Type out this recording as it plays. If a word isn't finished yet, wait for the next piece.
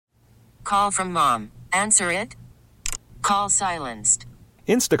Call from mom. Answer it. Call silenced.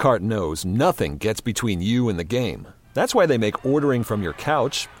 Instacart knows nothing gets between you and the game. That's why they make ordering from your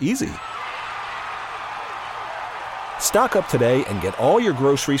couch easy. Stock up today and get all your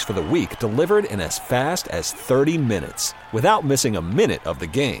groceries for the week delivered in as fast as 30 minutes without missing a minute of the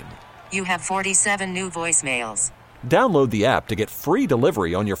game. You have 47 new voicemails. Download the app to get free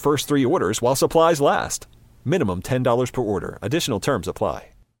delivery on your first 3 orders while supplies last. Minimum $10 per order. Additional terms apply.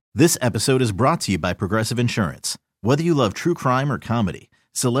 This episode is brought to you by Progressive Insurance. Whether you love true crime or comedy,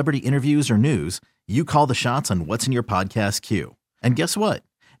 celebrity interviews or news, you call the shots on what's in your podcast queue. And guess what?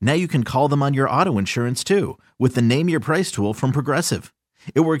 Now you can call them on your auto insurance too with the Name Your Price tool from Progressive.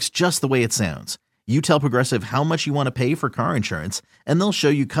 It works just the way it sounds. You tell Progressive how much you want to pay for car insurance, and they'll show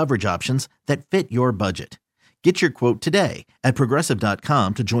you coverage options that fit your budget. Get your quote today at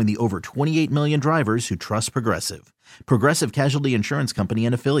Progressive.com to join the over 28 million drivers who trust Progressive. Progressive Casualty Insurance Company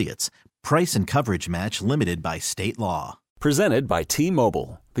and Affiliates. Price and coverage match limited by state law. Presented by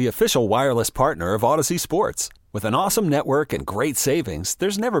T-Mobile, the official wireless partner of Odyssey Sports. With an awesome network and great savings,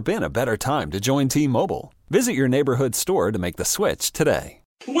 there's never been a better time to join T-Mobile. Visit your neighborhood store to make the switch today.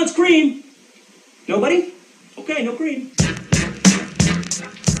 Who wants cream? Nobody? Okay, no cream.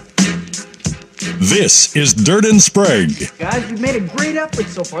 This is Dirt and Sprague. Guys, we've made a great effort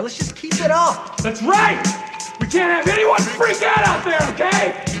so far. Let's just keep it up. That's right! We can't have anyone freak out there,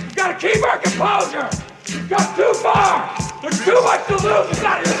 okay? We've got to keep our composure. We've got too far. There's too much to lose. We've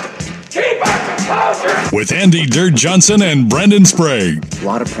got to keep our composure. With Andy Dirt Johnson and Brendan Sprague. A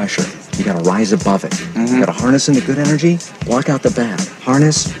lot of pressure. You got to rise above it. You got to harness in the good energy, block out the bad.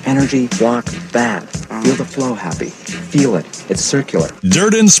 Harness, energy, block, bad. Feel the flow, happy. Feel it. It's circular.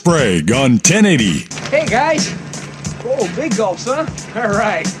 Dirt and Sprague on 1080. Hey, guys. Whoa, big gulps, huh? All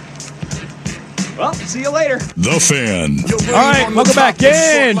right. Well, see you later. The Fan. All right, welcome back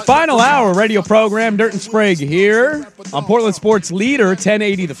in. Final hour radio program. Dirt and Sprague here on Portland Sports Leader,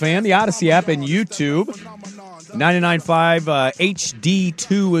 1080 The Fan, the Odyssey app, and YouTube. 99.5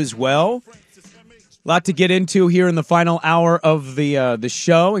 HD2 as well. A lot to get into here in the final hour of the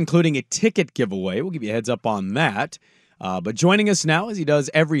show, including a ticket giveaway. We'll give you a heads up on that. But joining us now, as he does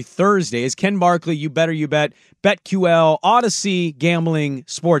every Thursday, is Ken Barkley, You Better You Bet, BetQL, Odyssey Gambling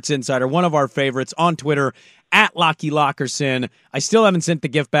Sports Insider, one of our favorites on Twitter, at Lockie Lockerson. I still haven't sent the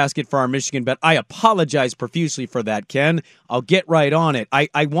gift basket for our Michigan bet. I apologize profusely for that, Ken. I'll get right on it.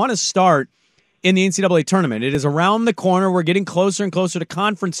 I want to start in the NCAA tournament. It is around the corner. We're getting closer and closer to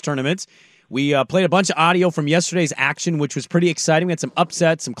conference tournaments. We played a bunch of audio from yesterday's action, which was pretty exciting. We had some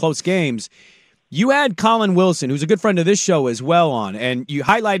upsets, some close games. You had Colin Wilson, who's a good friend of this show as well, on, and you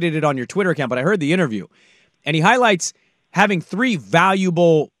highlighted it on your Twitter account, but I heard the interview. And he highlights having 3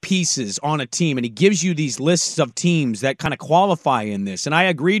 valuable pieces on a team, and he gives you these lists of teams that kind of qualify in this. And I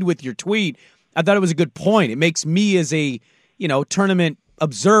agreed with your tweet. I thought it was a good point. It makes me as a, tournament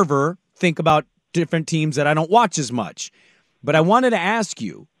observer think about different teams that I don't watch as much. But I wanted to ask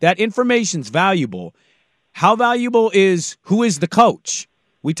you, that information's valuable. How valuable is who is the coach?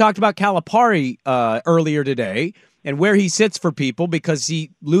 We talked about Calipari earlier today and where he sits for people because he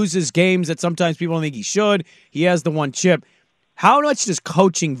loses games that sometimes people don't think he should. He has the one chip. How much does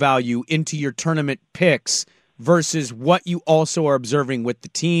coaching value into your tournament picks versus what you also are observing with the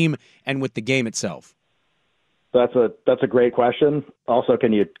team and with the game itself? That's a great question. Also,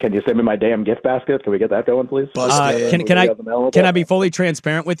 can you send me my damn gift basket? Can we get that going, please? Can I be fully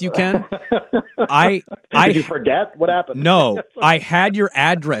transparent with you, Ken? Did you forget what happened? No, I had your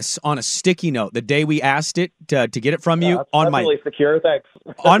address on a sticky note the day we asked it to get it from you that's really secure. Thanks.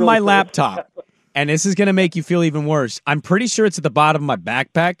 On my laptop. And this is going to make you feel even worse. I'm pretty sure it's at the bottom of my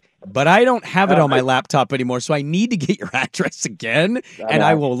backpack, but I don't have it on my laptop anymore, so I need to get your address again, and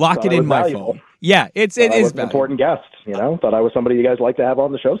I will lock it in my phone. Yeah, it is an important guest. Thought I was somebody you guys like to have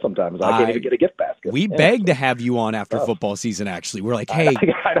on the show sometimes. I can't even get a gift basket. We begged to have you on after football season. Actually, we're like, hey,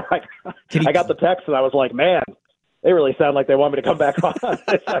 I got the text and I was like, man, they really sound like they want me to come back on.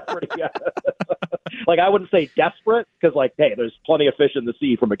 Like, I wouldn't say desperate because, hey, there's plenty of fish in the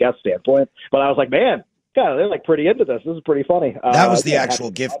sea from a guest standpoint. But I was like, man, God, they're pretty into this. This is pretty funny. That was the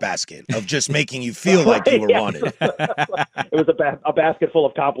actual gift basket of just making you feel like you were wanted. It was a basket full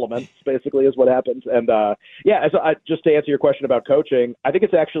of compliments, basically, is what happened. And just to answer your question about coaching, I think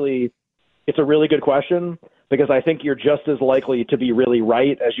it's a really good question because I think you're just as likely to be really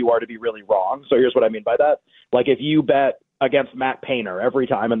right as you are to be really wrong. So here's what I mean by that. Like, if you bet against Matt Painter every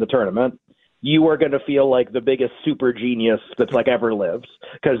time in the tournament, you are going to feel like the biggest super genius that's ever lived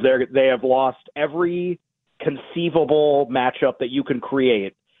because they have lost every conceivable matchup that you can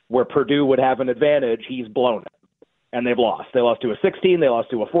create where Purdue would have an advantage. He's blown it. and they've lost. They lost to a 16. They lost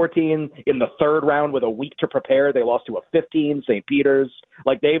to a 14. In the third round with a week to prepare, they lost to a 15, St. Peter's.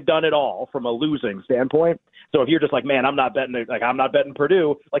 Like, they've done it all from a losing standpoint. So if you're just like, man, I'm not betting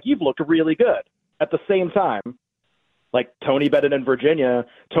Purdue, like, you've looked really good. At the same time, like Tony Bennett in Virginia,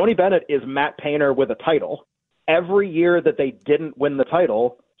 Tony Bennett is Matt Painter with a title. Every year that they didn't win the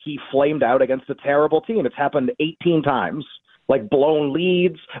title, he flamed out against a terrible team. It's happened 18 times. Like, blown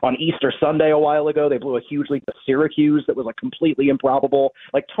leads on Easter Sunday a while ago. They blew a huge lead to Syracuse that was like completely improbable.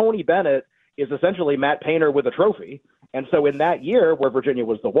 Like, Tony Bennett is essentially Matt Painter with a trophy. And so in that year where Virginia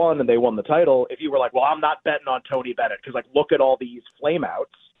was the one and they won the title, if you were like, well, I'm not betting on Tony Bennett because, like, look at all these flameouts.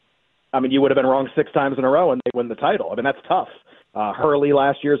 I mean, you would have been wrong 6 times in a row and they win the title. I mean, that's tough. Hurley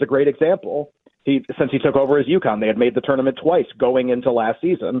last year is a great example. Since he took over as UConn, they had made the tournament twice going into last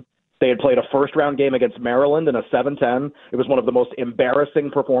season. They had played a first-round game against Maryland in a 7-10. It was one of the most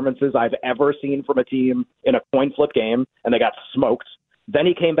embarrassing performances I've ever seen from a team in a coin flip game, and they got smoked. Then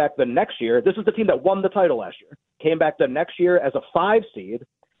he came back the next year. This is the team that won the title last year. Came back the next year as a 5 seed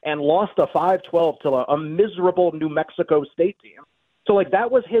and lost a 5-12 to a miserable New Mexico State team. So, like, that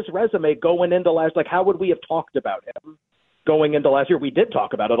was his resume going into last. Like, how would we have talked about him going into last year? We did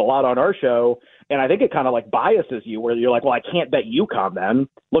talk about it a lot on our show, and I think it kind of, like, biases you where you're like, well, I can't bet UConn then.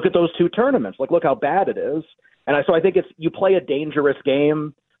 Look at those 2 tournaments. Like, look how bad it is. And so I think you play a dangerous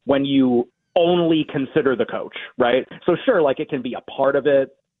game when you only consider the coach, right? So, sure, like, it can be a part of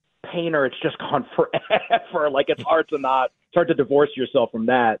it. Painter, it's just gone forever. Like, it's hard to divorce yourself from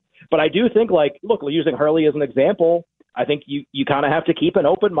that. But I do think, like, look, using Hurley as an example, I think you kind of have to keep an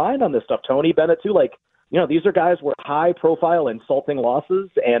open mind on this stuff. Tony Bennett, too, like, you know, these are guys with high-profile, insulting losses,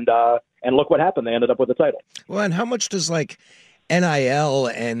 and look what happened. They ended up with a title. Well, and how much does, like, NIL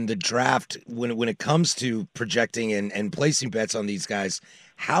and the draft, when it comes to projecting and placing bets on these guys,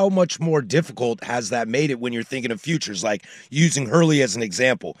 how much more difficult has that made it when you're thinking of futures? Like, using Hurley as an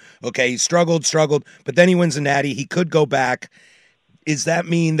example. Okay, he struggled, but then he wins a natty. He could go back. Does that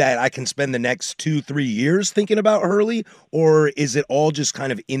mean that I can spend the next 2-3 years thinking about Hurley, or is it all just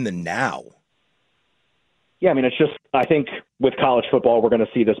kind of in the now? Yeah, I mean, it's just, I think with college football, we're going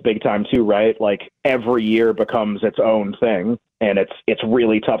to see this big time too, right? Like, every year becomes its own thing, and it's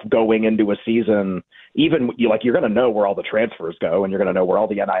really tough going into a season. Even you're going to know where all the transfers go, and you're going to know where all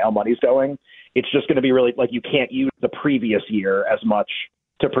the NIL money's going. It's just going to be really, like, you can't use the previous year as much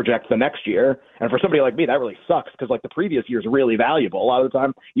to project the next year. And for somebody like me, that really sucks because, like, the previous year is really valuable. A lot of the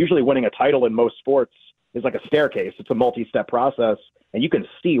time, usually winning a title in most sports is like a staircase. It's a multi-step process, and you can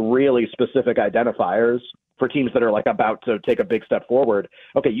see really specific identifiers for teams that are, like, about to take a big step forward.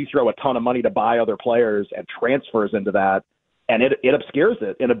 Okay, you throw a ton of money to buy other players and transfers into that, and it obscures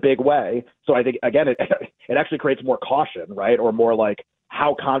it in a big way. So I think, again, it actually creates more caution, right? Or more like,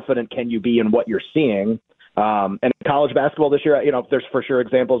 how confident can you be in what you're seeing? And in college basketball this year, you know, there's for sure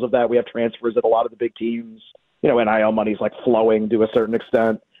examples of that. We have transfers at a lot of the big teams. You know, NIL money's like flowing to a certain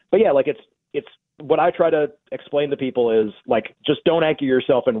extent. But yeah, like, it's what I try to explain to people is, like, just don't anchor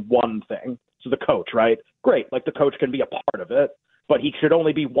yourself in one thing. So the coach, right? Great. Like, the coach can be a part of it, but he should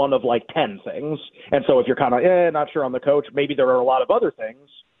only be one of, like, 10 things. And so if you're kind of not sure on the coach, maybe there are a lot of other things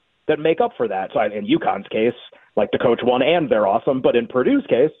that make up for that. So in UConn's case, like, the coach won and they're awesome. But in Purdue's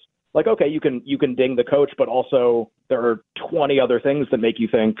case, like, okay, you can ding the coach, but also there are 20 other things that make you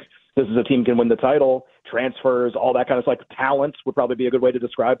think this is a team can win the title, transfers, all that kind of, like, talent would probably be a good way to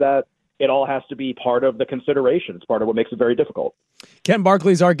describe that. It all has to be part of the considerations, part of what makes it very difficult. Ken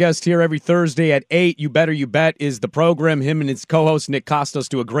Barkley is our guest here every Thursday at 8. You Better You Bet is the program. Him and his co-host Nick Costos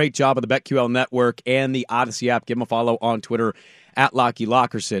do a great job of the BetQL Network and the Odyssey app. Give him a follow on Twitter at Lockie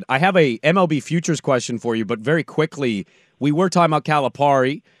Lockerson. I have a MLB futures question for you, but very quickly, we were talking about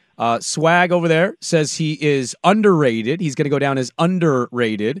Calipari. Swag over there says he is underrated. He's going to go down as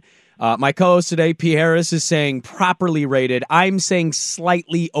underrated. My co-host today, P. Harris, is saying properly rated. I'm saying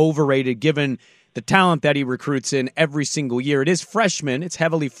slightly overrated given the talent that he recruits in every single year. It is freshman. It's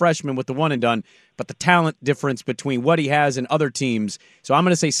heavily freshman with the one and done, but the talent difference between what he has and other teams. So I'm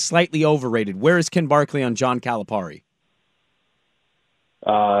going to say slightly overrated. Where is Ken Barkley on John Calipari?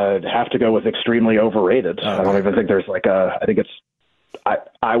 I'd have to go with extremely overrated. Okay. I don't even think there's like I think it's,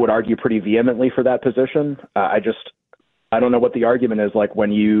 I would argue pretty vehemently for that position. I don't know what the argument is, like,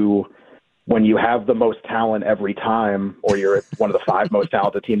 when you have the most talent every time, or you're one of the 5 most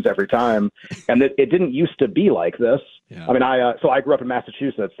talented teams every time, and it didn't used to be like this. Yeah. I mean, so I grew up in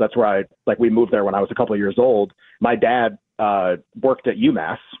Massachusetts. That's where we moved there when I was a couple of years old. My dad worked at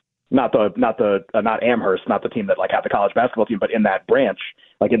UMass, not Amherst, not the team that, like, had the college basketball team, but in that branch,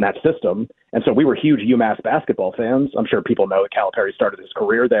 like, in that system. And so we were huge UMass basketball fans. I'm sure people know that Calipari started his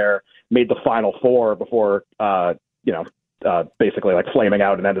career there, made the Final Four before basically like flaming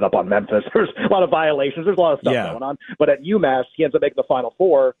out and ended up on Memphis. There's a lot of violations. There's a lot of stuff going on. But at UMass, he ends up making the Final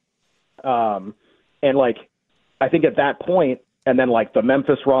Four. And like, I think at that point, and then like the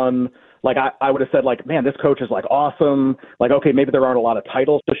Memphis run, like I would have said like, man, this coach is like awesome. Like, okay, maybe there aren't a lot of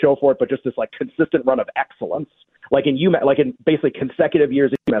titles to show for it, but just this like consistent run of excellence. Like in UMass, like in basically consecutive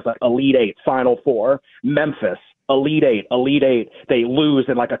years at UMass, like Elite Eight, Final Four, Memphis, Elite Eight. They lose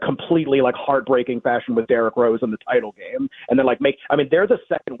in like a completely like heartbreaking fashion with Derrick Rose in the title game. And then like they're the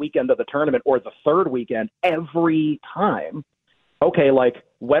second weekend of the tournament or the third weekend every time. Okay, like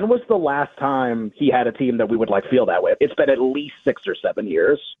when was the last time he had a team that we would like feel that way? It's been at least 6 or 7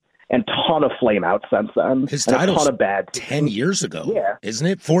 years, and ton of flame out since then. His and title's a ton of bad 10 years ago, isn't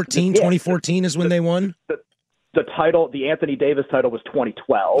it? 2014 is when they won. The title, the Anthony Davis title, was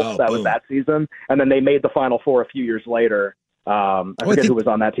 2012. That was that season, and then they made the Final Four a few years later. I forget who was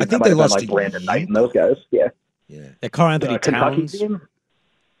on that team. I think they lost like Brandon Knight and those guys. Yeah. That Karl Anthony Kentucky Towns team.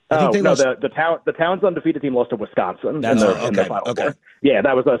 The Towns undefeated team lost to Wisconsin in the Final Four. Yeah,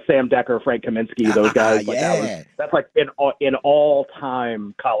 that was Sam Decker, Frank Kaminsky, those guys. That's like an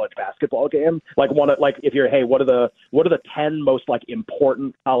all-time college basketball game. Like if you're what are the 10 most like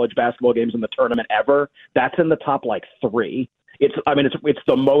important college basketball games in the tournament ever? That's in the top like 3. It's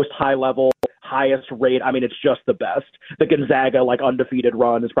the most high level, highest rate. I mean, it's just the best. The Gonzaga like undefeated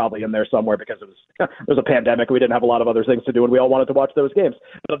run is probably in there somewhere because there was a pandemic. We didn't have a lot of other things to do, and we all wanted to watch those games.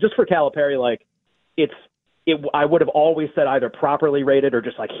 But just for Calipari, like I would have always said either properly rated or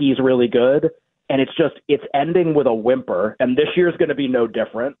just like he's really good. And it's ending with a whimper. And this year's going to be no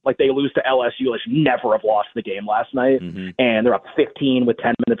different. Like they lose to LSU, like never have lost the game last night. And they're up 15 with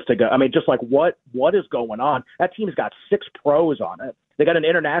 10 minutes to go. I mean, just like what is going on? That team's got 6 pros on it. They got an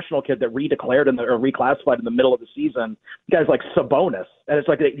international kid that reclassified in the middle of the season. The guy's like Sabonis. And it's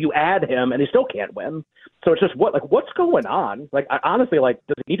like you add him and he still can't win. So it's just what's going on? Like I honestly, like,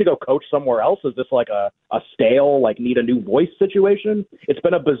 does he need to go coach somewhere else? Is this like a stale, like need a new voice situation? It's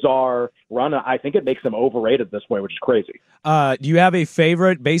been a bizarre run. I think it makes him overrated this way, which is crazy. Do you have a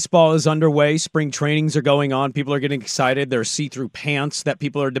favorite? Baseball is underway. Spring trainings are going on. People are getting excited. There are see-through pants that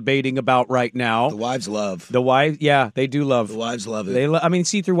people are debating about right now. The wives love. They do love. The wives love it.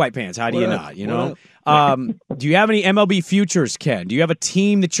 See-through white pants. How do you not? You know. Do you have any MLB futures, Ken? Do you have a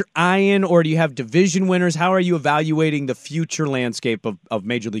team that you're eyeing, or do you have division winners? How are you evaluating the future landscape of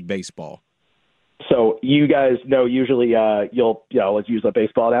Major League Baseball? So you guys know usually let's use a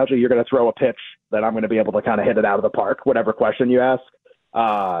baseball analogy. You're going to throw a pitch that I'm going to be able to kind of hit it out of the park, whatever question you ask.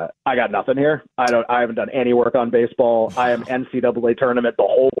 I got nothing here. I haven't done any work on baseball. I am NCAA tournament the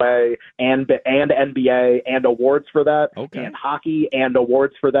whole way, and NBA and awards for that, and hockey and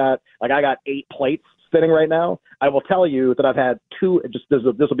awards for that. Like I got 8 plates sitting right now. I will tell you that I've had 2. This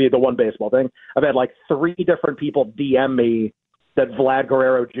will be the one baseball thing. I've had like 3 different people DM me that Vlad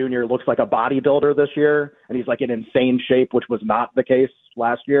Guerrero Jr. looks like a bodybuilder this year, and he's like in insane shape, which was not the case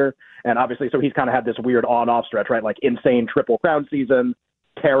last year. And obviously, so he's kind of had this weird on-off stretch, right? Like insane Triple Crown season,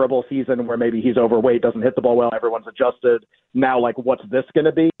 terrible season where maybe he's overweight, doesn't hit the ball well, everyone's adjusted. Now, like, what's this going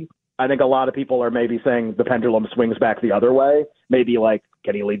to be? I think a lot of people are maybe saying the pendulum swings back the other way. Maybe like,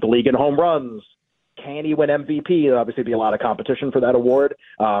 can he lead the league in home runs? Can he win MVP? There'll obviously be a lot of competition for that award.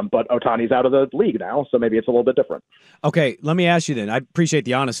 But Ohtani's out of the league now, so maybe it's a little bit different. Okay, let me ask you then. I appreciate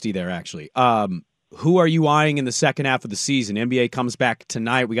the honesty there, actually. Who are you eyeing in the second half of the season? NBA comes back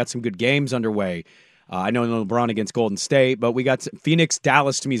tonight. We got some good games underway. I know LeBron against Golden State, but we got Phoenix.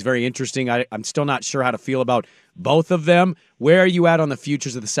 Dallas to me is very interesting. I'm still not sure how to feel about both of them. Where are you at on the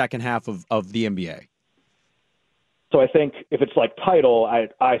futures of the second half of the NBA? So I think if it's like title,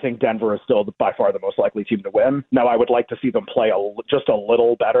 I think Denver is still by far the most likely team to win. Now, I would like to see them play just a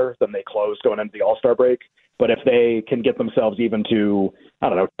little better than they closed going into the All-Star break. But if they can get themselves even to,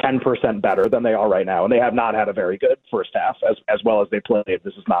 10% better than they are right now, and they have not had a very good first half as well as they played.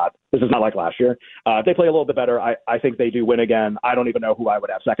 This is not like last year. If they play a little bit better, I think they do win again. I don't even know who I would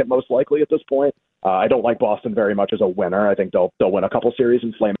have second most likely at this point. I don't like Boston very much as a winner. I think they'll win a couple series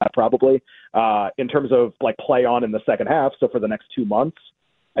and flame out probably. In terms of like play on in the second half, so for the next 2 months,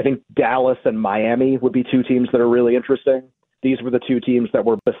 I think Dallas and Miami would be 2 teams that are really interesting. These were the 2 teams that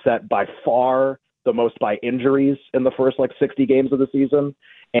were beset by far the most by injuries in the first 60 games of the season.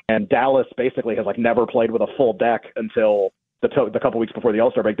 And Dallas basically has never played with a full deck until the couple weeks before the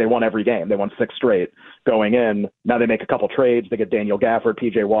All-Star break. They won every game. They won 6 straight going in. Now they make a couple trades. They get Daniel Gafford,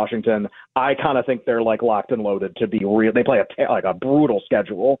 PJ Washington. I kind of think they're locked and loaded to be real. They play a brutal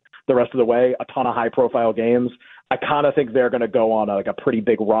schedule the rest of the way, a ton of high-profile games. I kind of think they're going to go on a pretty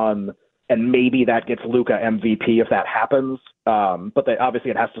big run, and maybe that gets Luka MVP if that happens. But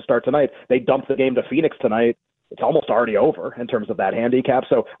obviously it has to start tonight. They dumped the game to Phoenix tonight. it's almost already over in terms of that handicap.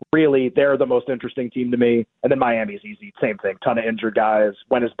 So really, they're the most interesting team to me. And then Miami's easy. Same thing. Ton of injured guys.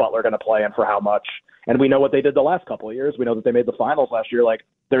 When is Butler going to play and for how much? And we know what they did the last couple of years. We know that they made the finals last year. Like,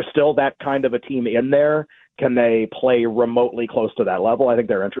 there's still that kind of a team in there. Can they play remotely close to that level? I think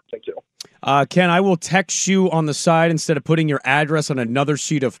they're interesting too. Ken, I will text you on the side instead of putting your address on another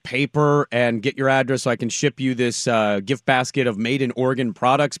sheet of paper and get your address so I can ship you this gift basket of Made in Oregon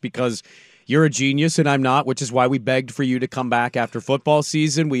products because you're a genius and I'm not, which is why we begged for you to come back after football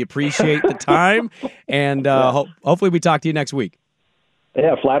season. We appreciate the time, and hopefully we talk to you next week.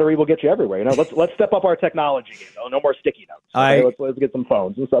 Yeah, flattery will get you everywhere. You know, let's step up our technology game. No more sticky notes. Okay? Let's get some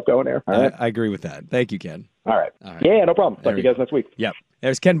phones and stuff going here. All right? I agree with that. Thank you, Ken. All right. Yeah, no problem. Talk to you guys next week. Yep.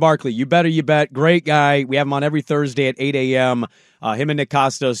 There's Ken Barkley. You better, you bet. Great guy. We have him on every Thursday at 8 a.m. Him and Nick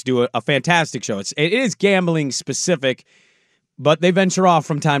Costos do a fantastic show. It is gambling specific, but they venture off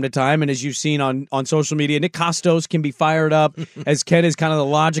from time to time. And as you've seen on social media, Nick Costos can be fired up as Ken is kind of the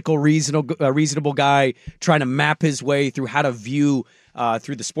logical, reasonable guy trying to map his way through how to view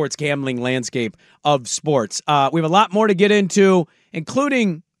through the sports gambling landscape of sports. We have a lot more to get into,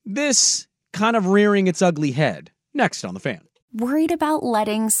 including this kind of rearing its ugly head. Next on The Fan. Worried about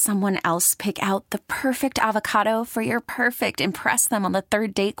letting someone else pick out the perfect avocado for your perfect impress them on the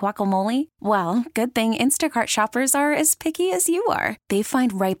third date guacamole? Well, good thing Instacart shoppers are as picky as you are. They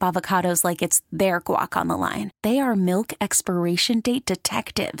find ripe avocados like it's their guac on the line. They are milk expiration date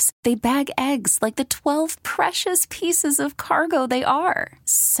detectives. They bag eggs like the 12 precious pieces of cargo they are.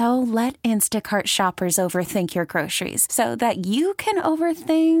 So let Instacart shoppers overthink your groceries so that you can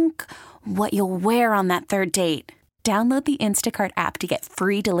overthink what you'll wear on that third date. Download the Instacart app to get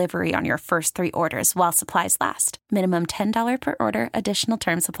free delivery on your first 3 orders while supplies last. Minimum $10 per order. Additional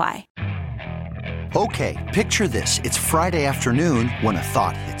terms apply. Okay, picture this. It's Friday afternoon when a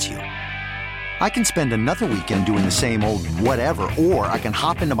thought hits you. I can spend another weekend doing the same old whatever, or I can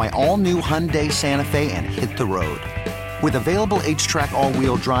hop into my all-new Hyundai Santa Fe and hit the road. With available H-Track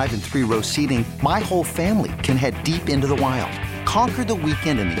all-wheel drive and 3-row seating, my whole family can head deep into the wild. Conquer the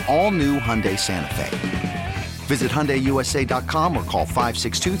weekend in the all-new Hyundai Santa Fe. Visit HyundaiUSA.com or call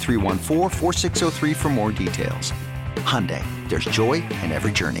 562-314-4603 for more details. Hyundai, there's joy in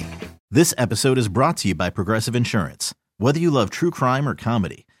every journey. This episode is brought to you by Progressive Insurance. Whether you love true crime or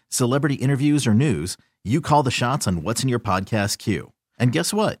comedy, celebrity interviews or news, you call the shots on what's in your podcast queue. And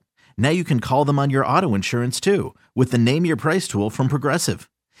guess what? Now you can call them on your auto insurance too with the Name Your Price tool from Progressive.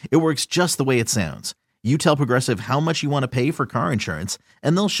 It works just the way it sounds. You tell Progressive how much you want to pay for car insurance,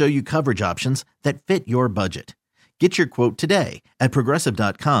 and they'll show you coverage options that fit your budget. Get your quote today at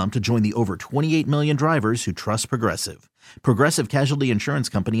Progressive.com to join the over 28 million drivers who trust Progressive. Progressive Casualty Insurance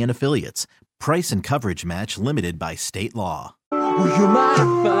Company and Affiliates. Price and coverage match limited by state law. All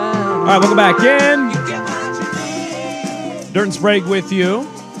right, welcome back in. Dirt and Sprague with you.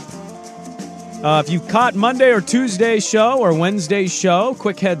 If you've caught Monday or Tuesday's show or Wednesday's show,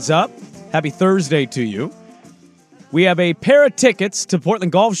 quick heads up. Happy Thursday to you. We have a pair of tickets to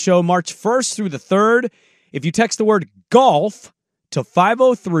Portland Golf Show March 1st through the 3rd. If you text the word golf to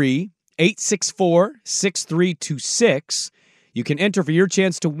 503-864-6326, you can enter for your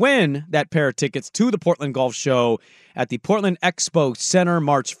chance to win that pair of tickets to the Portland Golf Show at the Portland Expo Center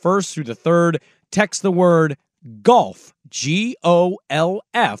March 1st through the 3rd. Text the word golf,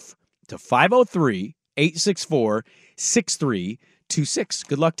 G-O-L-F, to 503-864-6326.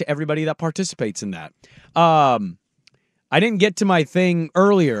 Good luck to everybody that participates in that. I didn't get to my thing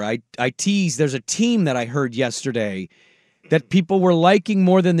earlier. I teased there's a team that I heard yesterday that people were liking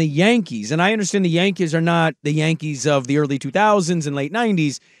more than the Yankees. And I understand the Yankees are not the Yankees of the early 2000s and late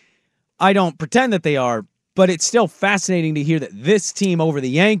 90s. I don't pretend that they are, but it's still fascinating to hear that this team over the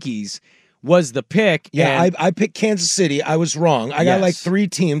Yankees was the pick. Yeah, I picked Kansas City. I was wrong. I got like 3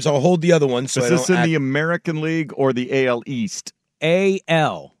 teams. I'll hold the other one. So is this in the American League or the AL East?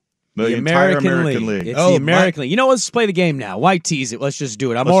 AL. The American League. It's the American League. You know, let's play the game now. Why tease it? Let's just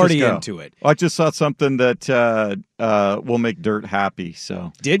do it. I'm already into it. I just saw something that will make Dirt happy.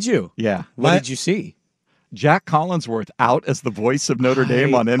 So did you? Yeah. What did you see? Jack Collinsworth out as the voice of Notre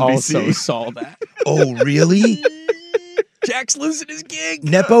Dame on NBC. I also saw that. Oh, really? Jack's losing his gig.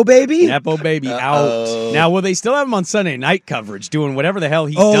 Nepo baby? Nepo baby out. Now, will they still have him on Sunday night coverage doing whatever the hell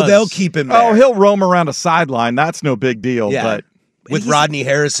he does? Oh, they'll keep him there. Oh, he'll roam around a sideline. That's no big deal. Yeah. But with Rodney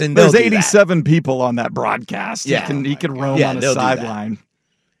Harrison, there's 87 people on that broadcast. Yeah. He can roam on a sideline.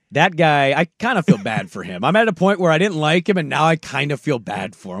 That guy, I kind of feel bad for him. I'm at a point where I didn't like him, and now I kind of feel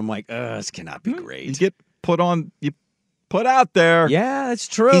bad for him. Like, this cannot be great. You get put out there. Yeah, that's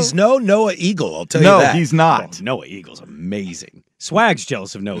true. He's no Noah Eagle, I'll tell you that. No, he's not. Oh, Noah Eagle's amazing. Swag's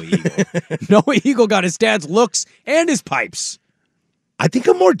jealous of Noah Eagle. Noah Eagle got his dad's looks and his pipes. I think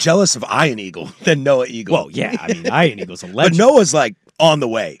I'm more jealous of Ian Eagle than Noah Eagle. Well, yeah, I mean, Ian Eagle's a legend. But Noah's like on the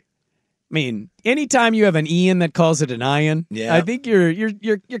way. I mean, anytime you have an Ian that calls it an Ian, I think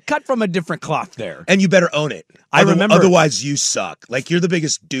you're cut from a different cloth there. And you better own it. I remember. Otherwise, you suck. Like, you're the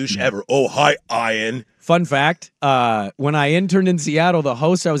biggest douche ever. Oh, hi, Ian. Fun fact, when I interned in Seattle, the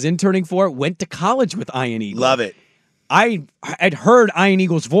host I was interning for went to college with Ian Eagle. Love it. I'd heard Ian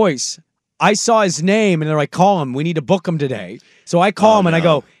Eagle's voice. I saw his name, and they're like, call him. We need to book him today. So I call him, and I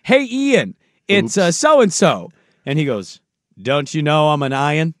go, hey, Ian, it's so-and-so. And he goes, don't you know I'm an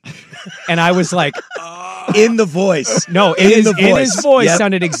Ian? And I was like, in the voice. No, in his voice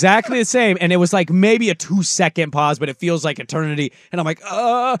sounded exactly the same. And it was like maybe a 2-second pause, but it feels like eternity. And I'm like,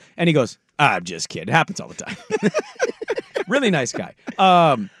 and he goes, I'm just kidding. It happens all the time. Really nice guy.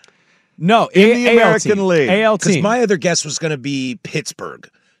 No, in the American League. AL team. Because my other guess was going to be Pittsburgh.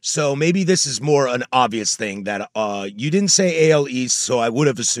 So maybe this is more an obvious thing that you didn't say AL East, so I would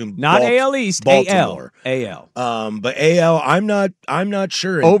have assumed not AL East, Baltimore. AL. But AL, I'm not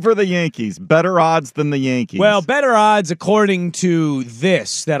sure. Over the Yankees, better odds than the Yankees. Well, better odds according to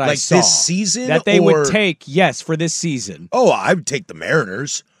this that I saw this season that they would take. Yes, for this season. Oh, I would take the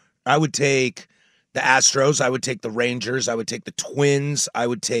Mariners. I would take the Astros. I would take the Rangers. I would take the Twins. I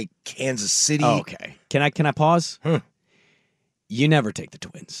would take Kansas City. Oh, okay. Can I pause? You never take the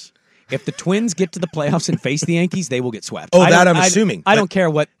Twins. If the Twins get to the playoffs and face the Yankees, they will get swept. Oh, that I'm assuming. I don't care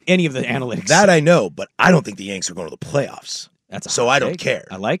what any of the analytics. That I know, but I don't think the Yanks are going to the playoffs. So I don't care.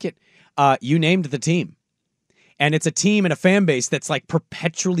 I like it. You named the team. And it's a team and a fan base that's like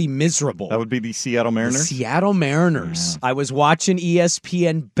perpetually miserable. That would be the Seattle Mariners? The Seattle Mariners. Yeah. I was watching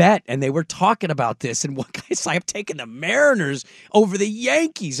ESPN Bet, and they were talking about this, and one guy's like, I'm taking the Mariners over the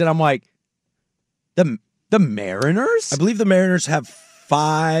Yankees. And I'm like, the Mariners? I believe the Mariners have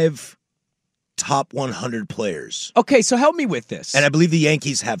 5 top 100 players. Okay, so help me with this. And I believe the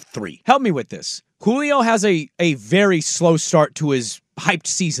Yankees have 3. Help me with this. Julio has a very slow start to his hyped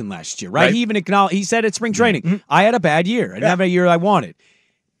season last year, right? He even acknowledged, he said at spring training, I had a bad year. I didn't have a year I wanted.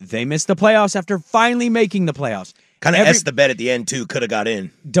 They missed the playoffs after finally making the playoffs. Kind of S the bet at the end, too. Could have got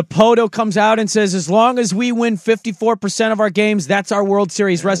in. DePoto comes out and says, as long as we win 54% of our games, that's our World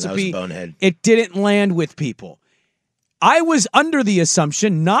Series recipe. That was bonehead. It didn't land with people. I was under the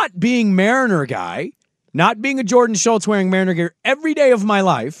assumption, not being Mariner guy, not being a Jordan Schultz wearing Mariner gear every day of my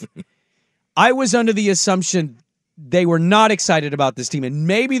life, I was under the assumption they were not excited about this team, and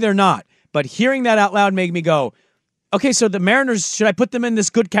maybe they're not. But hearing that out loud made me go, okay, so the Mariners, should I put them in this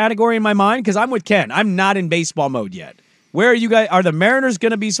good category in my mind? Because I'm with Ken. I'm not in baseball mode yet. Where are you guys? Are the Mariners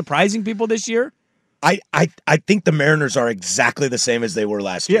going to be surprising people this year? I think the Mariners are exactly the same as they were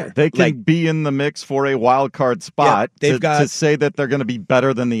last year. Yeah, they can be in the mix for a wild card spot. Yeah, to say that they're going to be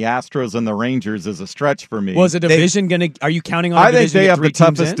better than the Astros and the Rangers is a stretch for me. Was a division going to? Are you counting on? I think they have the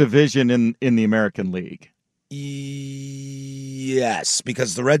toughest division in the American League. Yes,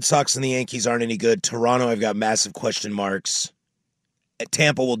 because the Red Sox and the Yankees aren't any good. Toronto, I've got massive question marks.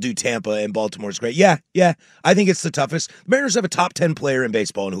 Tampa will do Tampa, and Baltimore's great. Yeah, I think it's the toughest. The Mariners have a top 10 player in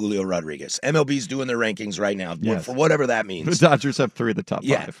baseball in Julio Rodriguez. MLB's doing their rankings right now, for whatever that means. The Dodgers have 3 of the top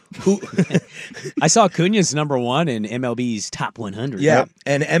 5. I saw Acuña's number 1 in MLB's top 100. Yeah,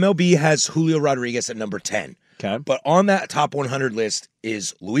 and MLB has Julio Rodriguez at number 10. Okay. But on that top 100 list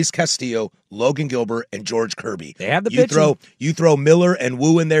is Luis Castillo, Logan Gilbert, and George Kirby. They have the pitching. You throw Miller and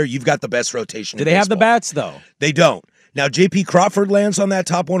Wu in there, you've got the best rotation. Do they have the bats, though? They don't. Now, J.P. Crawford lands on that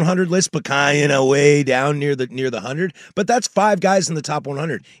top 100 list, but kind of way down near the 100. But that's 5 guys in the top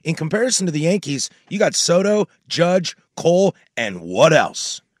 100. In comparison to the Yankees, you got Soto, Judge, Cole, and what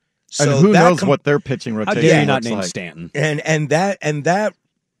else? So and who knows what their pitching rotation looks like. How dare you not name Stanton? And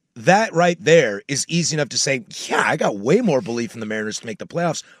that right there is easy enough to say, yeah, I got way more belief in the Mariners to make the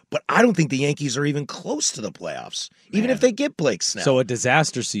playoffs, but I don't think the Yankees are even close to the playoffs, even if they get Blake Snell. So a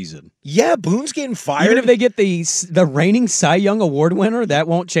disaster season. Yeah, Boone's getting fired. Even if they get the reigning Cy Young Award winner, that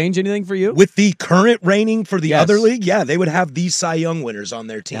won't change anything for you? With the current reigning for the other league, yeah, they would have these Cy Young winners on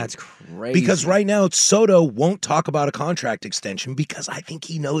their team. That's crazy. Because right now, Soto won't talk about a contract extension because I think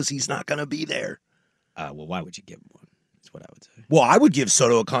he knows he's not going to be there. Well, why would you give him one? That's what I would say. Well, I would give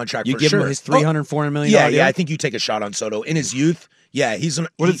Soto a contract for sure. You give him his $300, $400 million deal? Yeah, I think you take a shot on Soto. In his youth, yeah, he's an...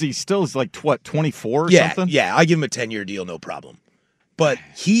 What is he still? Is like, 24 or something? Yeah, I give him a 10-year deal, no problem. But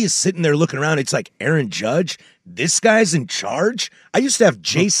he is sitting there looking around. It's like, Aaron Judge, this guy's in charge? I used to have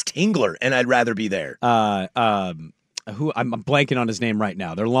Jace Tingler, and I'd rather be there. who I'm blanking on his name right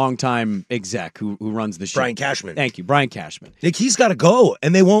now. Their longtime exec who runs the show. Brian Cashman. Thank you, Brian Cashman. Like, he's got to go,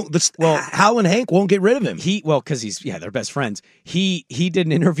 and they won't. Hal and Hank won't get rid of him. Because they're best friends. He did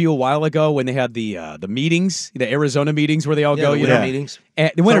an interview a while ago when they had the meetings, the Arizona meetings where they all go. The winter meetings.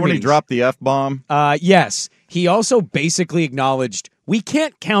 The winter when meetings. he dropped the F-bomb? Yes. He also basically acknowledged we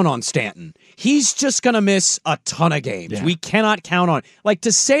can't count on Stanton. He's just going to miss a ton of games. Yeah. We cannot count on. Like,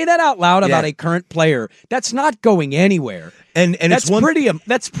 to say that out loud about a current player, that's not going anywhere. And that's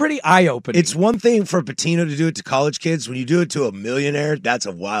pretty eye-opening. It's one thing for Patino to do it to college kids. When you do it to a millionaire, that's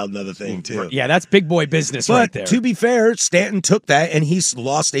a wild another thing, too. Yeah, that's big boy business right there. But to be fair, Stanton took that, and he's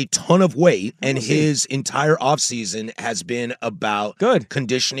lost a ton of weight, and his entire offseason has been about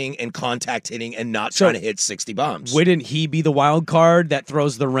conditioning and contact hitting and not trying to hit 60 bombs. Wouldn't he be the wild card that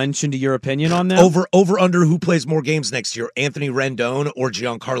throws the wrench into your opinion on that? Over under who plays more games next year, Anthony Rendon or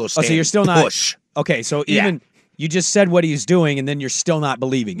Giancarlo Stanton? Oh, so you're still not... Push. Okay, so even... You just said what he's doing, and then you're still not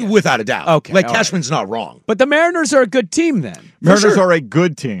believing it. Without a doubt. Okay. Like, Cashman's not wrong. But the Mariners are a good team then. Mariners are a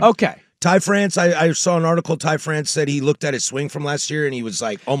good team. Okay. Ty France, I saw an article. Ty France said he looked at his swing from last year, and he was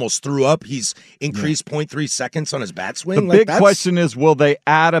like almost threw up. He's increased 0.3 seconds on his bat swing. The big question is, will they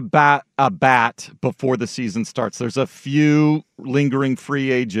add a bat before the season starts? There's a few lingering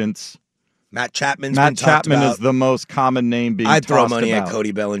free agents. Matt Chapman is the most common name being I'd throw tossed money about. at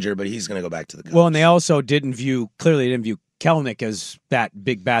Cody Bellinger, but he's going to go back to the Cubs. Well, and they also didn't view Kelnick as that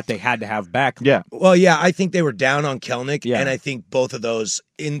big bat they had to have back. Yeah. Well, yeah, I think they were down on Kelnick, Yeah. and I think both of those,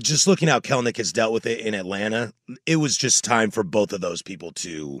 in just looking how Kelnick has dealt with it in Atlanta, it was just time for both of those people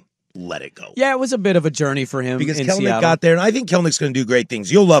to let it go. Yeah, it was a bit of a journey for him Because in Kelnick Seattle. got there, and I think Kelnick's going to do great things.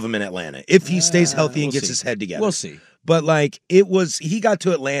 You'll love him in Atlanta if he stays healthy and gets his head together. We'll see. But, he got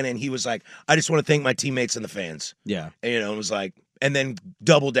to Atlanta, and he was like, I just want to thank my teammates and the fans. Yeah. And, it was like, and then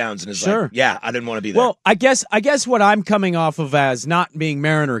double downs and is Sure. like, yeah, I didn't want to be there. Well, I guess what I'm coming off of as not being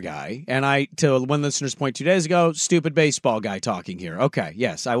Mariner guy, and to one listener's point 2 days ago, stupid baseball guy talking here. Okay,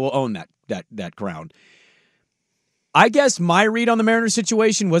 yes, I will own that ground. I guess my read on the Mariners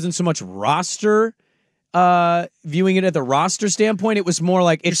situation wasn't so much roster, viewing it at the roster standpoint. It was more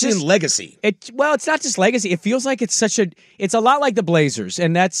like it's just legacy. It's not just legacy. It feels like it's a lot like the Blazers,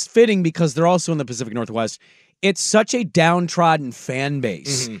 and that's fitting because they're also in the Pacific Northwest. It's such a downtrodden fan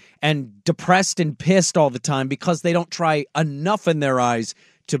base and depressed and pissed all the time because they don't try enough in their eyes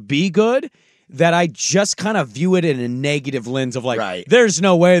to be good, that I just kind of view it in a negative lens of like, there's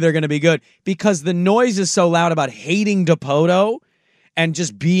no way they're going to be good because the noise is so loud about hating Dipoto and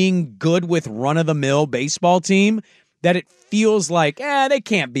just being good with run-of-the-mill baseball team that it feels like, they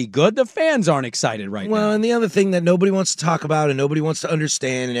can't be good. The fans aren't excited right now. Well, and the other thing that nobody wants to talk about and nobody wants to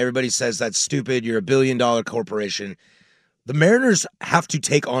understand, and everybody says that's stupid, you're a billion-dollar corporation, the Mariners have to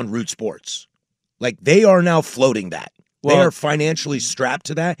take on Root Sports. Like, they are now floating that. They are financially strapped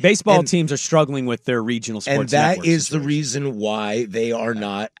to that. Baseball teams are struggling with their regional sports and that networks is the reason why they are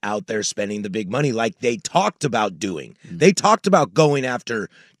not out there spending the big money like they talked about doing. They talked about going after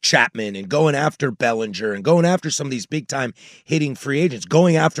Chapman and going after Bellinger and going after some of these big-time hitting free agents,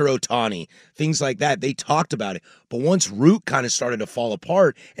 going after Ohtani, things like that. They talked about it. But once Root kind of started to fall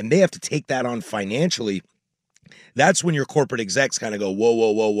apart and they have to take that on financially, that's when your corporate execs kind of go,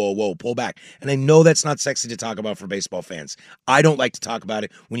 whoa, pull back. And I know that's not sexy to talk about for baseball fans. I don't like to talk about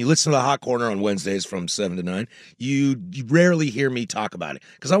it. When you listen to the Hot Corner on Wednesdays from 7 to 9, you rarely hear me talk about it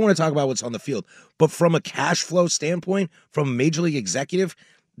because I want to talk about what's on the field. But from a cash flow standpoint, from a major league executive,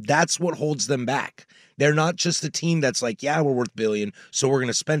 that's what holds them back. They're not just a team that's like, yeah, we're worth $1 billion, so we're going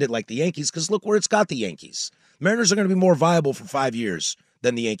to spend it like the Yankees because look where it's got the Yankees. The Mariners are going to be more viable for 5 years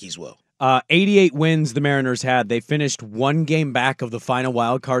than the Yankees will. 88 wins the Mariners had. They finished one game back of the final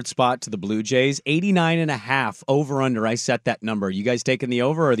wild card spot to the Blue Jays. 89.5 over-under. I set that number. You guys taking the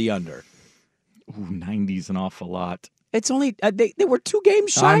over or the under? Ooh, 90's an awful lot. It's only they were 2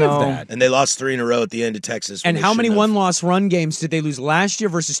 games shy of that. And they lost 3 in a row at the end of Texas. And how many one-loss run games did they lose last year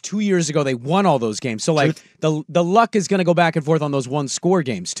versus 2 years ago? They won all those games. So, the luck is going to go back and forth on those one-score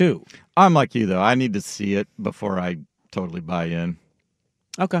games, too. I'm like you, though. I need to see it before I totally buy in.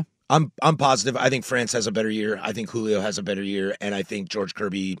 Okay. I'm positive. I think France has a better year. I think Julio has a better year, and I think George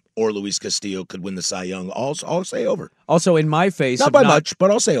Kirby or Luis Castillo could win the Cy Young. I'll say over. Also, in my face, not by much,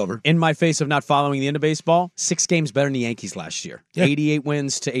 but I'll say over. In my face of not following the end of baseball, 6 games better than the Yankees last year. Yeah. 88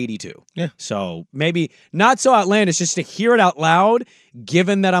 wins to 82. Yeah. So maybe not so outlandish, just to hear it out loud.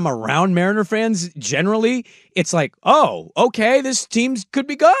 Given that I'm around Mariner fans generally, it's like, oh, okay, this team could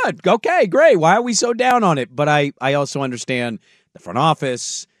be good. Okay, great. Why are we so down on it? But I also understand the front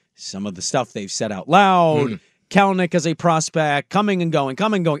office. Some of the stuff they've said out loud, Kelnick as a prospect, coming and going.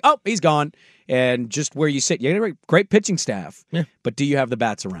 Oh, he's gone. and just where you sit. You got a great pitching staff, but do you have the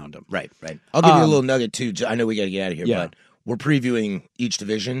bats around them? Right. I'll give you a little nugget, too. I know we got to get out of here, Yeah. but we're previewing each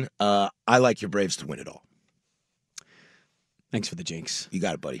division. I like your Braves to win it all. Thanks for the jinx. You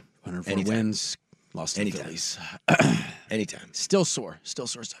got it, buddy. 104 wins, lost to the Phillies. Anytime. Still sore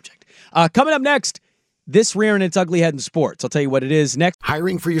subject. Coming up next, this rearing its ugly head in sports. I'll tell you what it is next.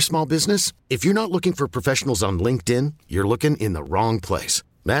 Hiring for your small business? If you're not looking for professionals on LinkedIn, you're looking in the wrong place.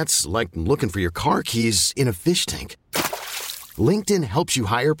 That's like looking for your car keys in a fish tank. LinkedIn helps you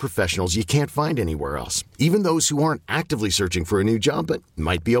hire professionals you can't find anywhere else, even those who aren't actively searching for a new job but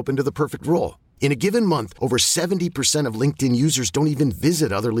might be open to the perfect role. In a given month, over 70% of LinkedIn users don't even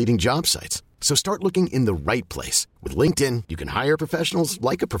visit other leading job sites. So start looking in the right place. With LinkedIn, you can hire professionals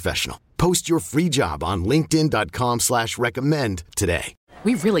like a professional. Post your free job on linkedin.com/recommend today.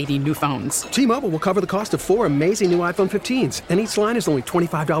 We really need new phones. T-Mobile will cover the cost of 4 amazing new iPhone 15s, and each line is only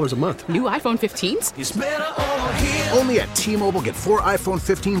 $25 a month. New iPhone 15s? It's better over here. Only at T-Mobile, get 4 iPhone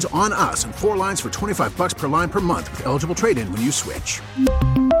 15s on us and 4 lines for $25 per line per month with eligible trade-in when you switch.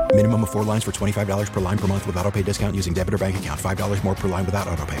 Minimum of 4 lines for $25 per line per month with autopay discount using debit or bank account. $5 more per line without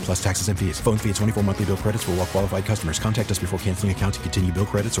autopay, plus taxes and fees. Phone fee at 24 monthly bill credits for well-qualified customers. Contact us before canceling account to continue bill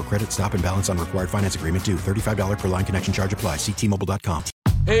credits or credit stop and balance on required finance agreement due. $35 per line connection charge applies. See T-Mobile.com.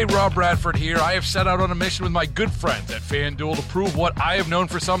 Hey, Rob Bradford here. I have set out on a mission with my good friends at FanDuel to prove what I have known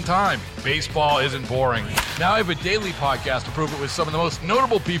for some time. Baseball isn't boring. Now I have a daily podcast to prove it with some of the most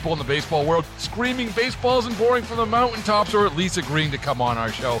notable people in the baseball world, screaming baseball isn't boring from the mountaintops, or at least agreeing to come on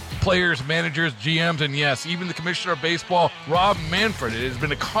our show. Players, managers, GMs, and yes, even the commissioner of baseball, Rob Manfred. It has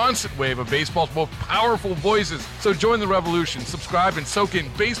been a constant wave of baseball's most powerful voices. So join the revolution. Subscribe and soak in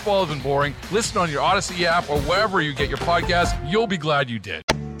Baseball Isn't Boring. Listen on your Odyssey app or wherever you get your podcasts. You'll be glad you did.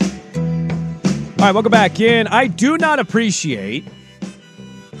 All right, welcome back in. I do not appreciate,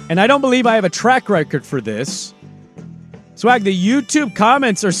 and I don't believe I have a track record for this. Swag, the YouTube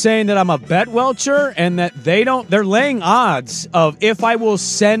comments are saying that I'm a bet welcher and that they're laying odds of if I will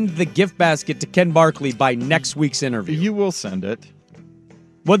send the gift basket to Ken Barkley by next week's interview. You will send it.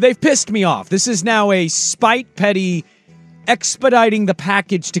 Well, they've pissed me off. This is now a spite petty expediting the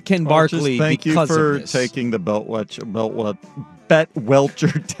package to Ken Barkley thank because you for of this. taking the bet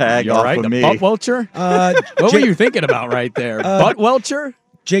welcher tag You off all right? of The me. butt welcher? What were you thinking about right there? Butt welcher?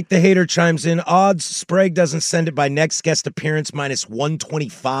 Jake the Hater chimes in. Odds, Sprague doesn't send it by next guest appearance, minus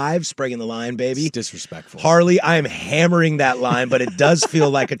 125. Sprague in the line, baby. It's disrespectful. Harley, I am hammering that line, but it does feel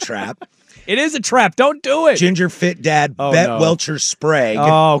like a trap. It is a trap. Don't do it. Ginger Fit Dad, bet Welcher Sprague.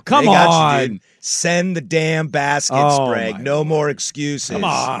 Oh, come They got on. you, dude. Send the damn basket, Sprague. No more excuses. Come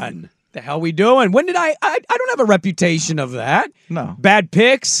on. The hell we doing? When did I don't have a reputation of that. No. Bad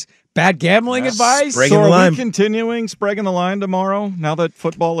picks, bad gambling advice. So are we continuing Sprague in the line tomorrow? Now that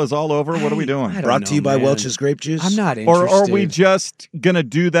football is all over, what are we doing? Brought to you by Welch's Grape Juice. I'm not Or interested. are we just gonna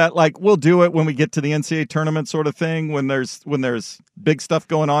do that? Like we'll do it when we get to the NCAA tournament sort of thing. When there's big stuff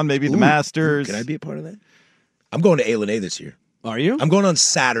going on, maybe the Masters. Can I be a part of that? I'm going to A this year. Are you? I'm going on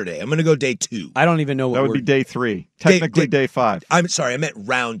Saturday. I'm going to go day 2. I don't even know what That would be day 3. Technically day 5. I'm sorry, I meant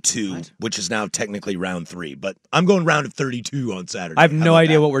round 2, which is now technically round 3. But I'm going round of 32 on Saturday. I have no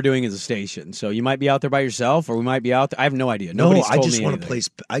idea what we're doing as a station. So you might be out there by yourself, or we might be out there. I have no idea. Nobody's I told just me want anything.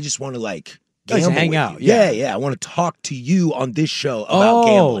 to play. I just want to like Just gamble hang with out. you. Yeah. Yeah. I want to talk to you on this show about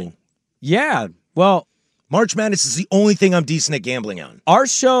gambling. Yeah. Well, March Madness is the only thing I'm decent at gambling on. our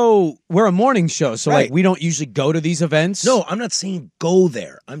show, we're a morning show, so like we don't usually go to these events. No, I'm not saying go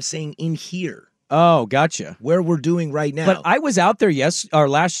there. I'm saying in here. Oh, gotcha. Where we're doing right now. But I was out there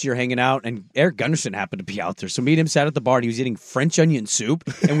last year hanging out, and Eric Gunderson happened to be out there. So me and him sat at the bar, and he was eating French onion soup,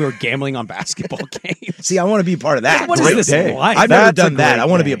 and we were gambling on basketball games. See, I want to be a part of that. What is this like? I've never done that. I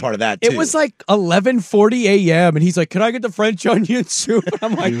want to be a part of that too. It was like 11:40 a.m., and he's like, "Can I get the French onion soup?" And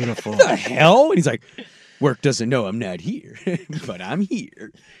I'm like, Beautiful. "What the hell?" And he's like, "Work doesn't know I'm not here, but I'm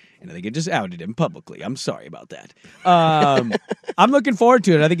here." And I think it just outed him publicly. I'm sorry about that. I'm looking forward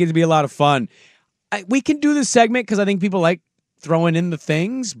to it. I think it'd be a lot of fun. We can do this segment because I think people like throwing in the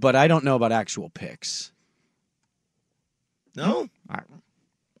things, but I don't know about actual picks. No?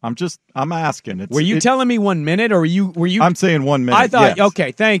 I'm asking. Were you telling me 1 minute, or were you? I'm saying 1 minute. I thought, yes.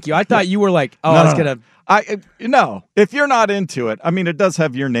 okay, thank you. I thought you were like, oh, No, I was no, going to. No, if you're not into it, I mean, it does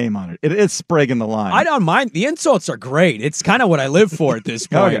have your name on it. It is Sprague in the line. I don't mind. The insults are great. It's kind of what I live for at this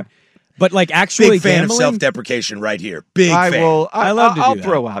point. Okay. But like actually big fan gambling, of self-deprecation right here. Big fan. I love to do I'll that.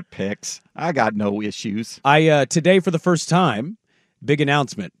 throw out picks. I got no issues. I today for the first time, big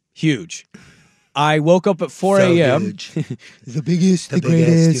announcement, huge. I woke up at 4 a.m. The biggest, the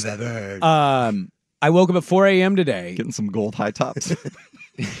greatest you've ever heard. I woke up at 4 a.m. today. Getting some gold high tops.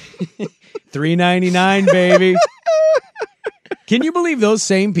 $3.99, baby. Can you believe those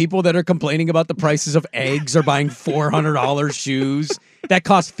same people that are complaining about the prices of eggs are buying $400 shoes that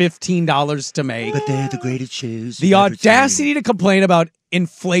cost $15 to make? But they're the greatest shoes. The audacity to complain about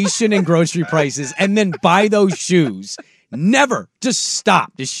inflation and grocery prices and then buy those shoes. Never. Just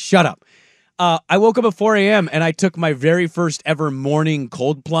stop. Just shut up. I woke up at 4 a.m. and I took my very first ever morning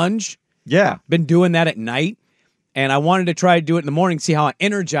cold plunge. Yeah. Been doing that at night. And I wanted to try to do it in the morning, see how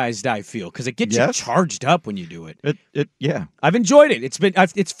energized I feel, because it gets you charged up when you do it. Yeah. I've enjoyed it.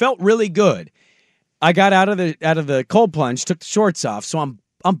 It's felt really good. I got out of the cold plunge, took the shorts off, so I'm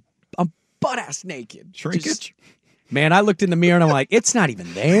butt ass naked. Shrinkage. Man, I looked in the mirror and I'm like, it's not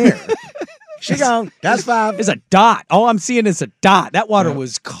even there. She gone. That's 5. It's a dot. All I'm seeing is a dot. That water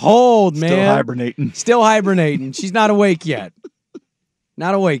was cold, man. Still hibernating. She's not awake yet.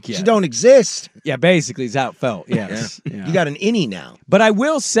 Not awake yet. She don't exist. Yeah, basically is how it felt. Yes. Yeah. You got an innie now. But I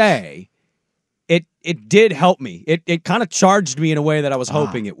will say, it did help me. It kind of charged me in a way that I was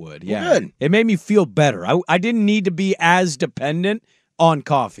hoping it would. Yeah, well, good. It made me feel better. I didn't need to be as dependent on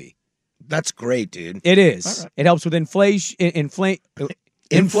coffee. That's great, dude. It is. Right. It helps with inflation.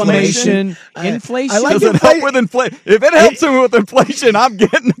 Inflammation. Inflation. I like Does it help with inflation? If it helps me with inflation, I'm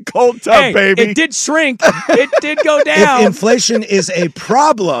getting a cold tub, baby. It did shrink. It did go down. If inflation is a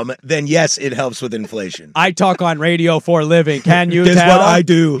problem, then yes, it helps with inflation. I talk on radio for a living. Can you Guess tell? what I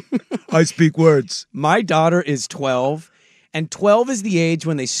do? I speak words. My daughter is 12. And 12 is the age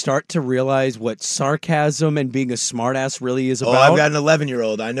when they start to realize what sarcasm and being a smartass really is about. Oh, I've got an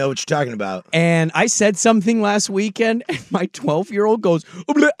 11-year-old. I know what you're talking about. And I said something last weekend, and my 12-year-old goes,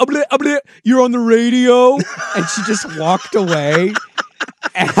 "You're on the radio?" And she just walked away.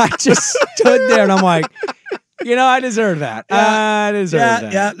 And I just stood there, and I'm like, I deserve that. I deserve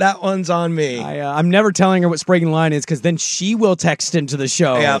that. Yeah, that one's on me. I'm never telling her what Sprague and Line is, because then she will text into the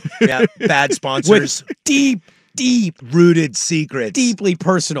show. Yeah. Bad sponsors. With deep rooted secrets, deeply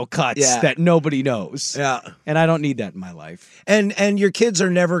personal cuts that nobody knows. Yeah. And I don't need that in my life. And your kids are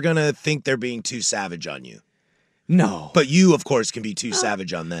never going to think they're being too savage on you. No. But you, of course, can be too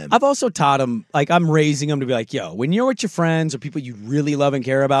savage on them. I've also taught them, I'm raising them to be like, yo, when you're with your friends or people you really love and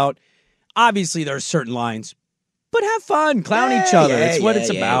care about, obviously there are certain lines, but have fun, clown each other. It's what it's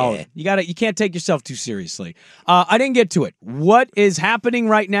about. Yeah. You can't take yourself too seriously. I didn't get to it. What is happening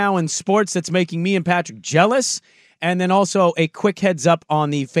right now in sports that's making me and Patrick jealous? And then also a quick heads up on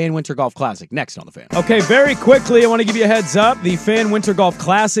the Fan Winter Golf Classic. Next on the Fan. Okay, very quickly, I want to give you a heads up. The Fan Winter Golf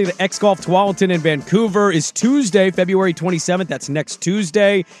Classic, the X Golf Tualatin in Vancouver, is Tuesday, February 27th. That's next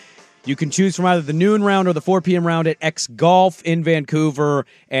Tuesday. You can choose from either the noon round or the 4 p.m. round at X Golf in Vancouver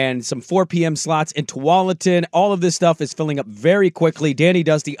and some 4 p.m. slots in Tualatin. All of this stuff is filling up very quickly. Danny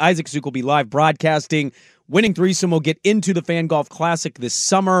Dusty, Isaac Zook will be live broadcasting. Winning threesome will get into the Fan Golf Classic this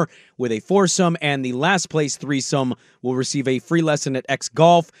summer with a foursome, and the last place threesome will receive a free lesson at X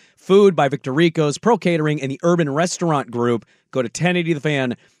Golf. Food by Victor Rico's, Pro Catering, and the Urban Restaurant Group. Go to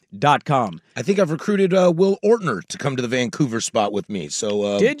 1080thefan.com. I think I've recruited Will Ortner to come to the Vancouver spot with me.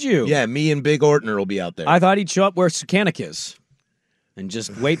 So did you? Yeah, me and Big Ortner will be out there. I thought he'd show up where Sukanik is and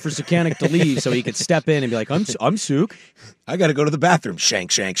just wait for Sukanik to leave so he could step in and be like, I'm Suk. I got to go to the bathroom.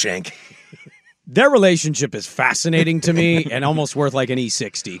 Shank, shank, shank. Their relationship is fascinating to me and almost worth like an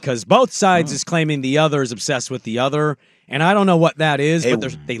E60 because both sides is claiming the other is obsessed with the other, and I don't know what that is,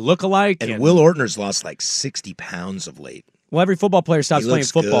 but they look alike. And Will Ortner's lost like 60 pounds of late. Well, every football player stops playing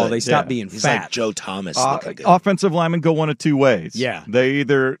football. Good. They stop being He's fat. Like Joe Thomas. Offensive linemen go one of two ways. Yeah. They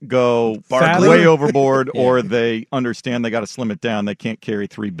either go Barkley. way overboard or they understand they got to slim it down. They can't carry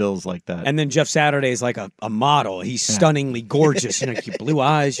 3 bills like that. And then Jeff Saturday is like a model. He's stunningly gorgeous. Your blue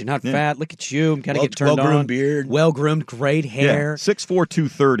eyes. You're not fat. Look at you. I'm kind of getting turned on. Well-groomed beard. Well-groomed, great hair. 6'4",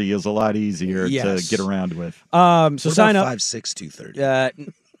 230 is a lot easier to get around with. So sign up. 5'6",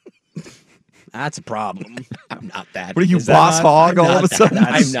 230. That's a problem. I'm not that. What are you, boss hog all of a sudden?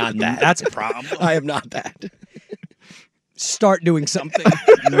 I'm not that. That's a problem. I am not that. Start doing something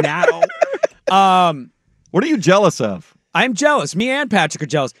now. What are you jealous of? I'm jealous. Me and Patrick are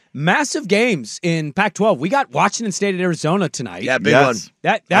jealous. Massive games in Pac-12. We got Washington State at Arizona tonight. Yeah, big one.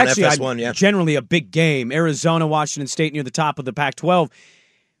 That on actually FS1, generally a big game. Arizona, Washington State near the top of the Pac-12.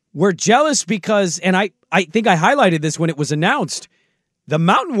 We're jealous because, and I think I highlighted this when it was announced, the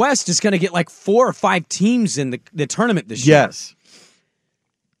Mountain West is going to get like 4 or 5 teams in the tournament this year. Yes.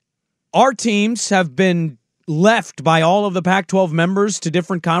 Our teams have been left by all of the Pac-12 members to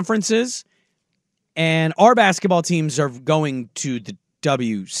different conferences, and our basketball teams are going to the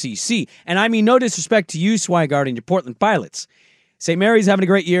WCC. And I mean, no disrespect to you, Swigard, and your Portland Pilots. St. Mary's having a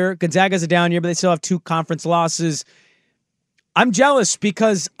great year. Gonzaga's a down year, but they still have 2 conference losses. I'm jealous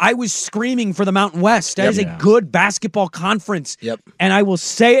because I was screaming for the Mountain West. That is a good basketball conference. Yep. And I will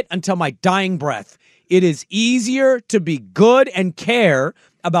say it until my dying breath. It is easier to be good and care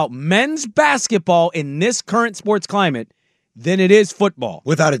about men's basketball in this current sports climate than it is football.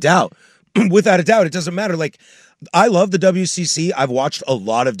 Without a doubt. Without a doubt. It doesn't matter. Like, I love the WCC. I've watched a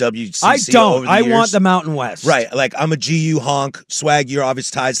lot of WCC. I don't. Over the I years. want the Mountain West. Right. Like, I'm a GU honk. Swag, your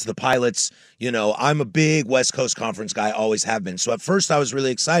obvious ties to the Pilots. You know, I'm a big West Coast Conference guy, always have been. So at first I was really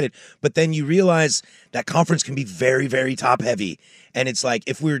excited, but then you realize that conference can be very, very top heavy. And it's like,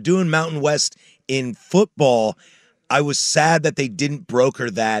 if we were doing Mountain West in football, I was sad that they didn't broker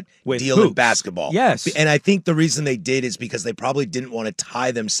that deal in basketball. Yes. And I think the reason they did is because they probably didn't want to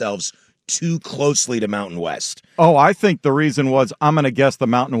tie themselves too closely to Mountain West. Oh, I think the reason was, I'm going to guess the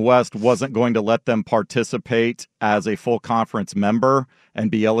Mountain West wasn't going to let them participate as a full conference member and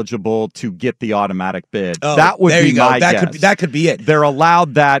be eligible to get the automatic bid. Oh, that would there be you go. my guess. That could be it. They're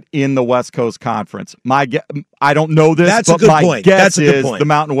allowed that in the West Coast Conference. I don't know this, That's a but good my point. guess That's a good is point. the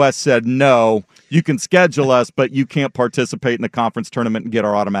Mountain West said, no, you can schedule us, but you can't participate in the conference tournament and get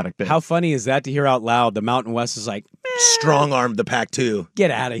our automatic bid. How funny is that to hear out loud? The Mountain West is like, strong-armed the Pac-2. Get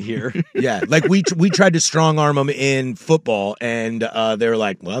out of here. Yeah, like we tried to strong-arm them in football, and they were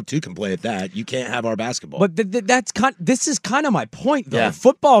like, well, two can play at that. You can't have our basketball. But this is kind of my point, though. Yeah.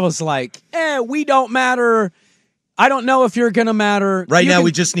 Football is like, we don't matter. I don't know if you're going to matter. Right now,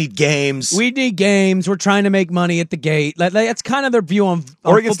 we just need games. We need games. We're trying to make money at the gate. That's kind of their view on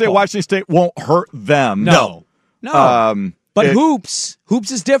Oregon football. State, Washington State won't hurt them. No. But hoops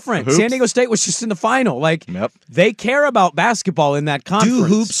is different. Hoops? San Diego State was just in the final. Like, they care about basketball in that conference. Do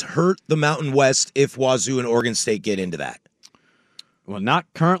hoops hurt the Mountain West if Wazoo and Oregon State get into that? Well, not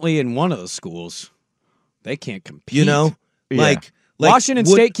currently in one of the schools. They can't compete. You know, like Washington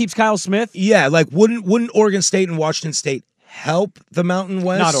State keeps Kyle Smith. Yeah, like wouldn't Oregon State and Washington State help the Mountain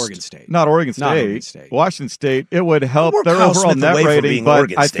West? Not Oregon State. Not Oregon State. Washington State, it would help their Kyle overall Smith net away from rating, being but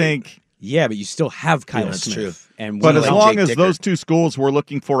Oregon I State. think... Yeah, but you still have Kyle that's Smith. true. But as long as Jake those two schools were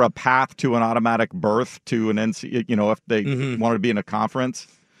looking for a path to an automatic berth to an NCAA, if they wanted to be in a conference,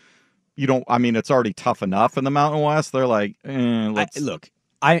 it's already tough enough in the Mountain West. They're like, I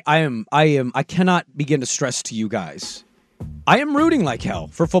cannot begin to stress to you guys. I am rooting like hell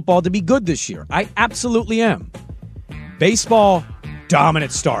for football to be good this year. I absolutely am. Baseball,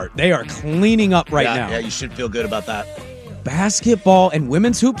 dominant start. They are cleaning up right now. Yeah, you should feel good about that. Basketball and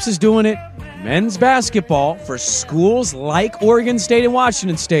women's hoops is doing it. Men's basketball for schools like Oregon State and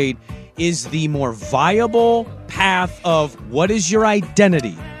Washington State is the more viable path of what is your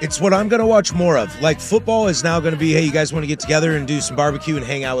identity. It's what I'm going to watch more of. Like, football is now going to be, hey, you guys want to get together and do some barbecue and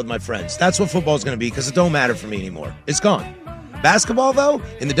hang out with my friends. That's what football is going to be because it don't matter for me anymore. It's gone. Basketball, though,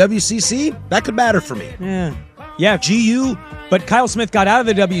 in the WCC, that could matter for me. Yeah. GU. But Kyle Smith got out of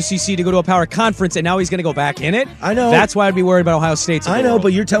the WCC to go to a power conference, and now he's going to go back in it. I know. That's why I'd be worried about Ohio State's. I know,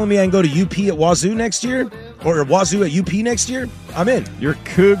 but you're telling me I can go to UP at Wazoo next year? Or Wazoo at UP next year? I'm in. Your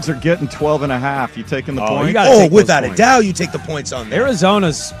Cougs are getting 12.5. You taking the point? Without a doubt, you take the points on there.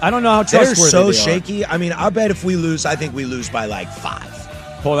 Arizona's, I don't know how They're trustworthy so they are. shaky. I mean, I bet if we lose, I think we lose by like 5.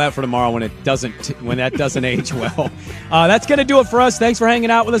 Pull that for tomorrow when that doesn't age well. That's going to do it for us. Thanks for hanging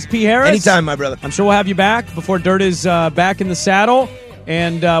out with us, P. Harris. Anytime, my brother. I'm sure we'll have you back before Dirt is back in the saddle.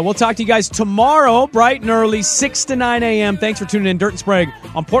 And we'll talk to you guys tomorrow, bright and early, 6 to 9 a.m. Thanks for tuning in. Dirt and Sprague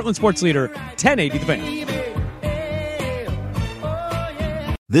on Portland Sports Leader, 1080 The Fan.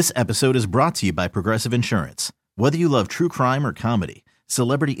 This episode is brought to you by Progressive Insurance. Whether you love true crime or comedy,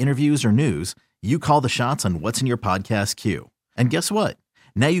 celebrity interviews or news, you call the shots on what's in your podcast queue. And guess what?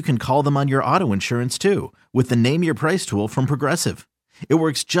 Now you can call them on your auto insurance too with the Name Your Price tool from Progressive. It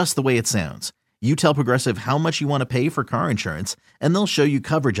works just the way it sounds. You tell Progressive how much you want to pay for car insurance, and they'll show you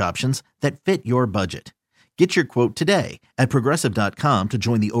coverage options that fit your budget. Get your quote today at Progressive.com to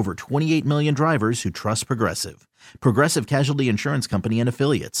join the over 28 million drivers who trust Progressive. Progressive Casualty Insurance Company and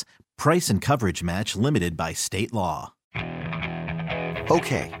Affiliates. Price and coverage match limited by state law.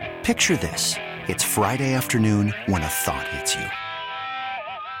 Okay, picture this. It's Friday afternoon when a thought hits you.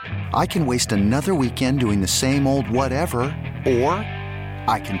 I can waste another weekend doing the same old whatever, or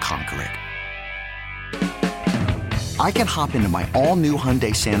I can conquer it. I can hop into my all-new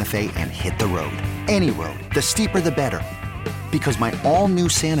Hyundai Santa Fe and hit the road. Any road. The steeper, the better. Because my all-new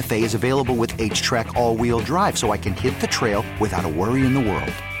Santa Fe is available with H-Track all-wheel drive, so I can hit the trail without a worry in the world.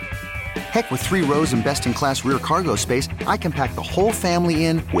 Heck, with 3 rows and best-in-class rear cargo space, I can pack the whole family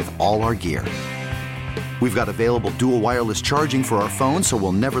in with all our gear. We've got available dual wireless charging for our phones, so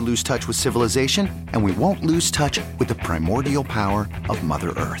we'll never lose touch with civilization, and we won't lose touch with the primordial power of Mother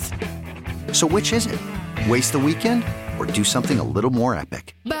Earth. So which is it? Waste the weekend or do something a little more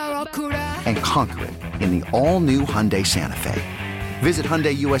epic and conquer it in the all-new Hyundai Santa Fe. Visit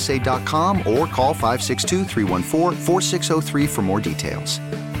HyundaiUSA.com or call 562-314-4603 for more details.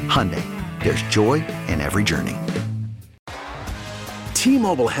 Hyundai, there's joy in every journey.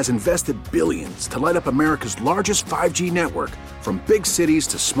 T-Mobile has invested billions to light up America's largest 5G network, from big cities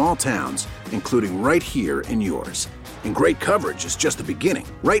to small towns, including right here in yours. And great coverage is just the beginning.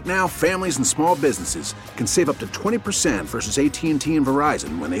 Right now, families and small businesses can save up to 20% versus AT&T and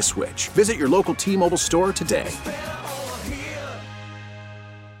Verizon when they switch. Visit your local T-Mobile store today.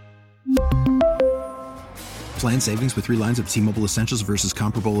 Plan savings with 3 lines of T-Mobile Essentials versus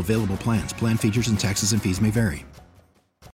comparable available plans. Plan features and taxes and fees may vary.